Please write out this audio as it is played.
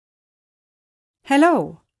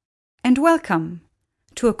Hello, and welcome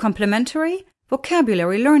to a complimentary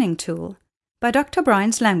vocabulary learning tool by Dr.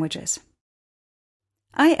 Bryans Languages.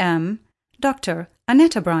 I am Dr.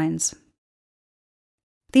 Annetta Bryans.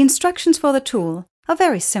 The instructions for the tool are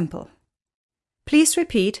very simple. Please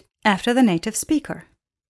repeat after the native speaker.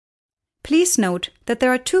 Please note that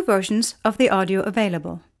there are two versions of the audio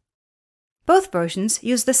available. Both versions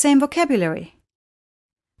use the same vocabulary.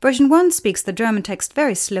 Version 1 speaks the German text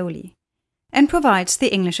very slowly and provides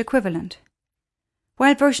the English equivalent,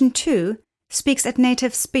 while version 2 speaks at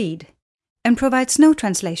native speed and provides no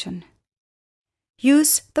translation.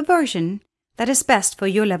 Use the version that is best for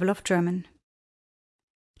your level of German.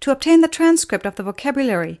 To obtain the transcript of the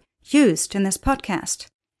vocabulary used in this podcast,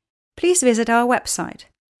 please visit our website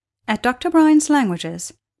at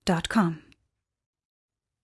drbryans.languages.com.